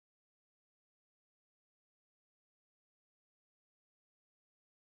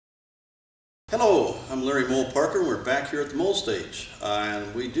Hello, I'm Larry Mole Parker, and we're back here at the Mole Stage.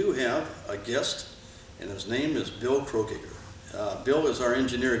 And we do have a guest, and his name is Bill Krokaugger. Bill is our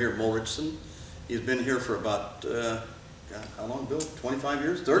engineer here at Mole-Richardson. He's been here for about, how long, Bill? 25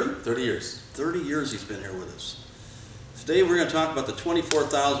 years? 30? 30 years. 30 years he's been here with us. Today we're going to talk about the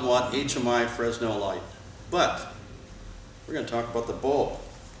 24,000 watt HMI Fresnel light. But we're going to talk about the bulb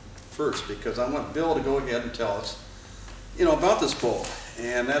first, because I want Bill to go ahead and tell us, about this bulb.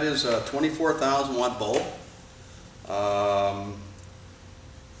 And that is a 24,000 watt bulb.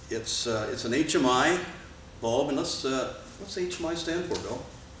 It's an HMI bulb, and what's HMI stand for, Bill?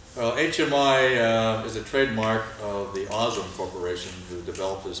 Well, HMI is a trademark of the Osram Corporation, who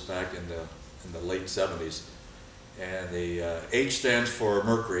developed this back in the late 70s. And the H stands for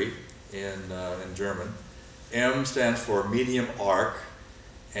mercury in German. M stands for medium arc,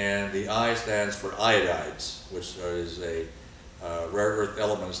 and the I stands for iodides, which is a rare earth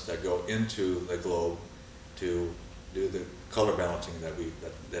elements that go into the globe to do the color balancing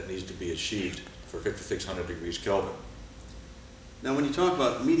that needs to be achieved for 5600 degrees Kelvin. Now, when you talk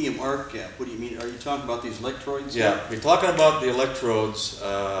about medium arc gap, what do you mean? Are you talking about these electrodes? Yeah, we're talking about the electrodes,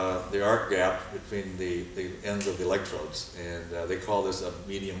 the arc gap between the ends of the electrodes, and they call this a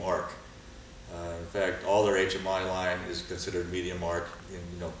medium arc. In fact, all their HMI line is considered medium arc,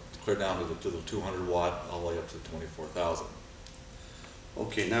 clear down to the 200 watt all the way up to 24,000.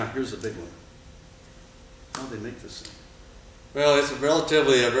 Okay, now here's the big one. How do they make this thing? Well, it's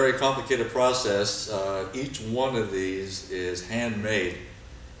relatively a very complicated process. Each one of these is handmade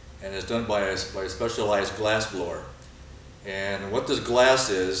and is done by a specialized glass blower. And what this glass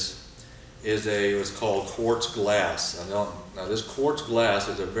is what's called quartz glass. And now this quartz glass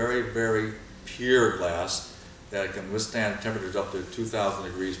is a very, very pure glass that can withstand temperatures up to 2,000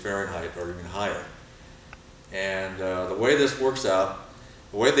 degrees Fahrenheit or even higher. And the way this works out,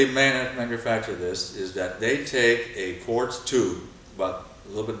 the way they manufacture this is that they take a quartz tube, about a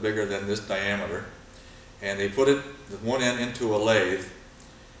little bit bigger than this diameter, and they put it, one end, into a lathe.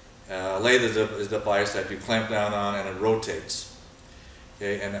 Lathe is a device that you clamp down on and it rotates.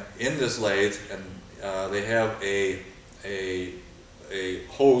 Okay, and in this lathe, they have a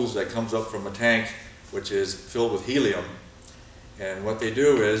hose that comes up from a tank which is filled with helium. And what they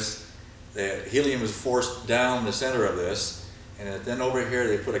do is, the helium is forced down the center of this, and then over here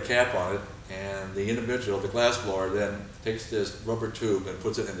they put a cap on it, and the individual, the glass blower, then takes this rubber tube and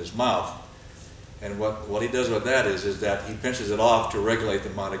puts it in his mouth. And what he does with that is that he pinches it off to regulate the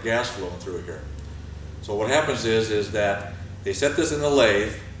amount of gas flowing through here. So what happens is that they set this in the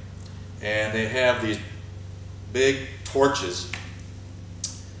lathe, and they have these big torches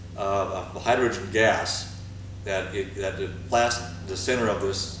of hydrogen gas that blast the center of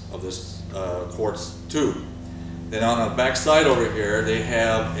this quartz tube. Then on the back side over here, they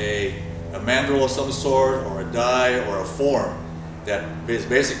have a mandrel of some sort, or a die, or a form that is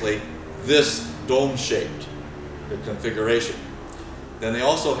basically this dome-shaped configuration. Then they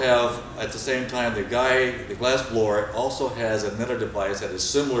also have, at the same time, the glass blower also has another device that is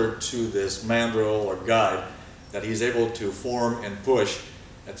similar to this mandrel or guide that he's able to form and push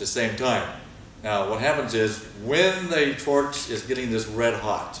at the same time. Now, what happens is, when the torch is getting this red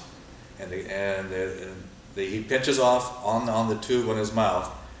hot, he pinches off on the tube on his mouth,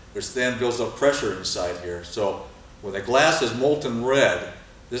 which then builds up pressure inside here. So when the glass is molten red,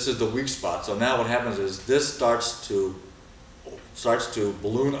 this is the weak spot. So now what happens is this starts to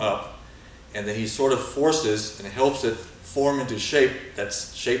balloon up, and then he sort of forces and helps it form into shape that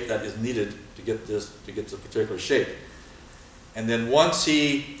is needed to get this particular shape. And then once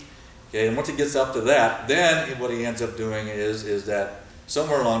he gets up to that, then what he ends up doing is that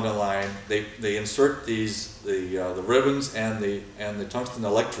somewhere along the line, they insert the ribbons and the tungsten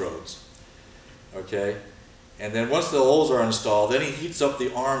electrodes. Okay, and then once those are installed, then he heats up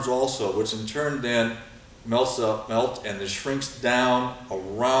the arms also, which in turn then melts and it shrinks down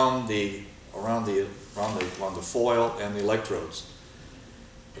around the foil and the electrodes.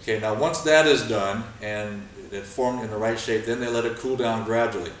 Okay, now once that is done and it formed in the right shape, then they let it cool down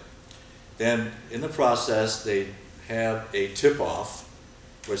gradually. Then in the process, they have a tip-off,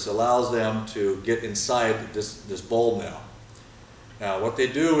 which allows them to get inside this bulb now. Now what they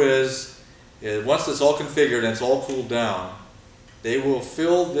do is once it's all configured and it's all cooled down, they will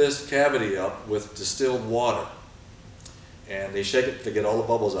fill this cavity up with distilled water. And they shake it to get all the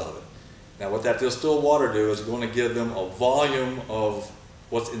bubbles out of it. Now what that distilled water do is going to give them a volume of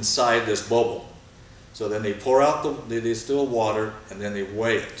what's inside this bubble. So then they pour out the distilled water, and then they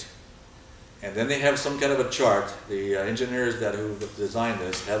weigh it. And then they have some kind of a chart. The engineers who designed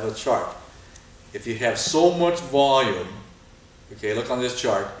this have a chart. If you have so much volume, okay, look on this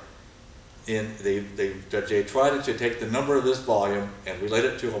chart, they try to take the number of this volume and relate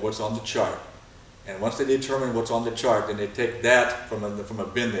it to what's on the chart. And once they determine what's on the chart, then they take that from a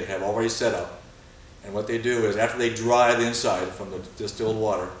bin they have already set up. And what they do is, after they dry the inside from the distilled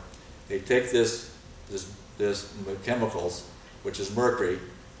water, they take this chemicals, which is mercury,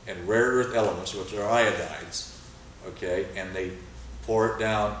 and rare earth elements, which are iodides, okay, and they pour it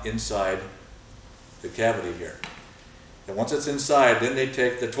down inside the cavity here. And once it's inside, then they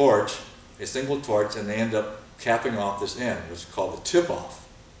take the torch, a single torch, and they end up capping off this end, which is called the tip-off.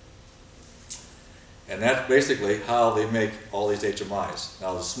 And that's basically how they make all these HMIs.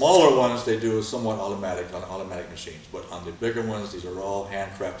 Now the smaller ones they do somewhat automatic on automatic machines, but on the bigger ones, these are all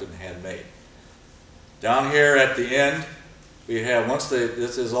handcrafted and handmade. Down here at the end, we have, once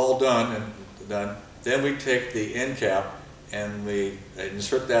this is all done, then we take the end cap and we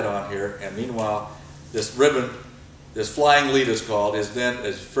insert that on here, and meanwhile, this ribbon, this flying lead is called, is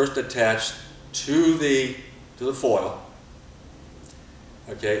first attached to the foil,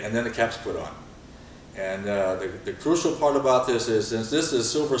 okay, and then the cap's put on. And the crucial part about this is, since this is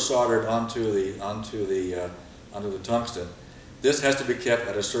silver soldered onto the tungsten, this has to be kept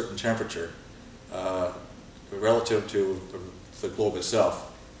at a certain temperature relative to the globe itself.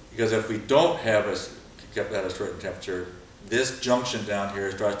 Because if we don't have it kept at a certain temperature, this junction down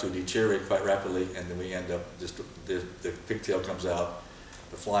here starts to deteriorate quite rapidly, and then we end up, the pigtail comes out,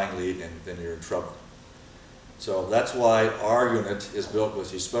 the flying lead, and then you're in trouble. So that's why our unit is built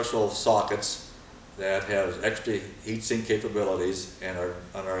with these special sockets that have extra heat sink capabilities, and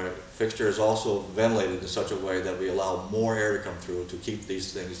our fixture is also ventilated in such a way that we allow more air to come through to keep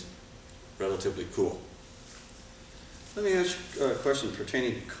these things relatively cool. Let me ask you a question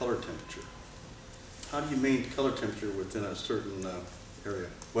pertaining to color temperature. How do you maintain color temperature within a certain area?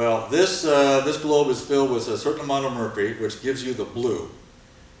 Well, this globe is filled with a certain amount of mercury, which gives you the blue.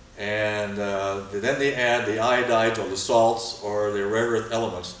 And then they add the iodides or the salts or the rare earth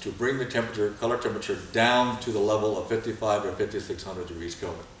elements to bring the temperature, color temperature, down to the level of 55 or 5600 degrees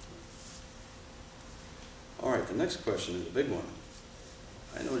Kelvin. All right, the next question is a big one.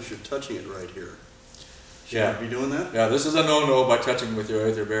 I notice you're touching it right here. Should Yeah. you be doing that? Yeah, this is a no-no by touching with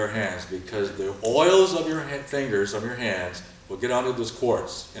your bare hands, because the oils of your fingers, of your hands, will get onto this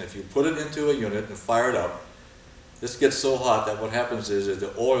quartz. And if you put it into a unit and fire it up, this gets so hot that what happens is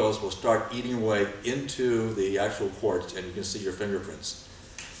the oils will start eating away into the actual quartz, and you can see your fingerprints.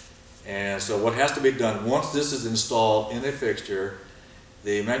 And so what has to be done, once this is installed in a fixture,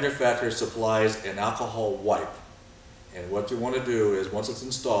 the manufacturer supplies an alcohol wipe. And what you want to do is, once it's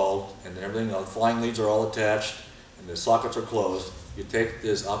installed and everything, the flying leads are all attached and the sockets are closed, you take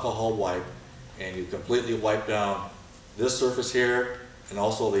this alcohol wipe and you completely wipe down this surface here and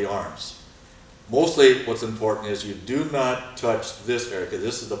also the arms. Mostly what's important is you do not touch this area, because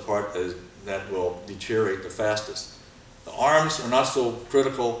this is the part that will deteriorate the fastest. The arms are not so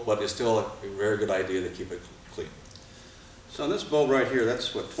critical, but it's still a very good idea to keep it clean. So on this bulb right here,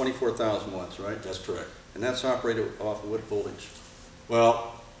 that's what, 24,000 watts, right? That's correct. And that's operated off of what voltage?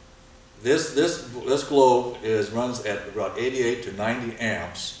 Well, this globe runs at about 88 to 90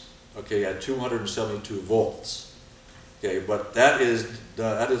 amps, okay, at 272 volts. Okay, but that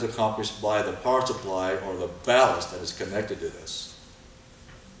is accomplished by the power supply or the ballast that is connected to this.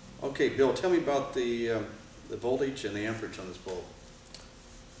 Okay, Bill, tell me about the voltage and the amperage on this bulb.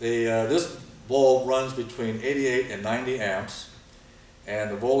 This bulb runs between 88 and 90 amps, and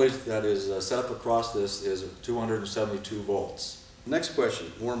the voltage that is set up across this is 272 volts. Next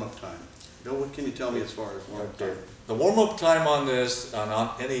question, warm-up time. Bill, what can you tell me as far as warm-up time? The warm-up time on this, on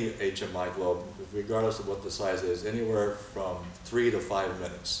any HMI globe, regardless of what the size is, anywhere from 3 to 5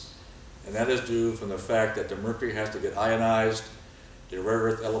 minutes. And that is due from the fact that the mercury has to get ionized, the rare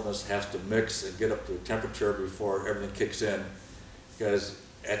earth elements have to mix and get up to temperature before everything kicks in. Because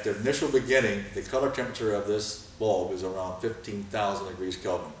at the initial beginning, the color temperature of this bulb is around 15,000 degrees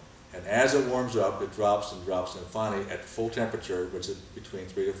Kelvin. And as it warms up, it drops and drops, and finally at full temperature, which is between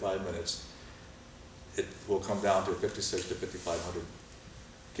 3 to 5 minutes, it will come down to 56 to 5,500.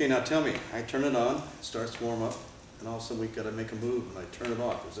 Okay, now tell me, I turn it on, it starts to warm up, and all of a sudden we've got to make a move and I turn it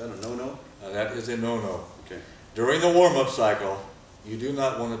off. Is that a no-no? That is a no-no. Okay. During the warm-up cycle, you do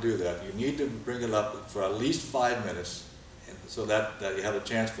not want to do that. You need to bring it up for at least 5 minutes, and so that you have a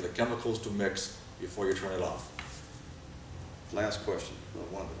chance for the chemicals to mix before you turn it off. Last question, well,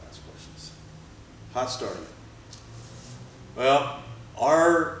 one of the last questions. Hot starting. Well,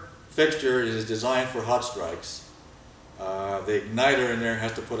 our fixture is designed for hot strikes. The igniter in there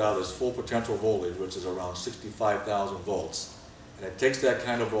has to put out its full potential voltage, which is around 65,000 volts. And it takes that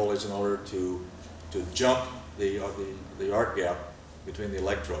kind of voltage in order to jump the arc gap between the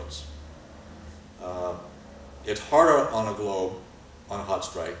electrodes. It's harder on a globe on a hot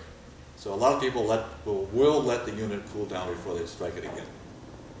strike. So a lot of people will let the unit cool down before they strike it again.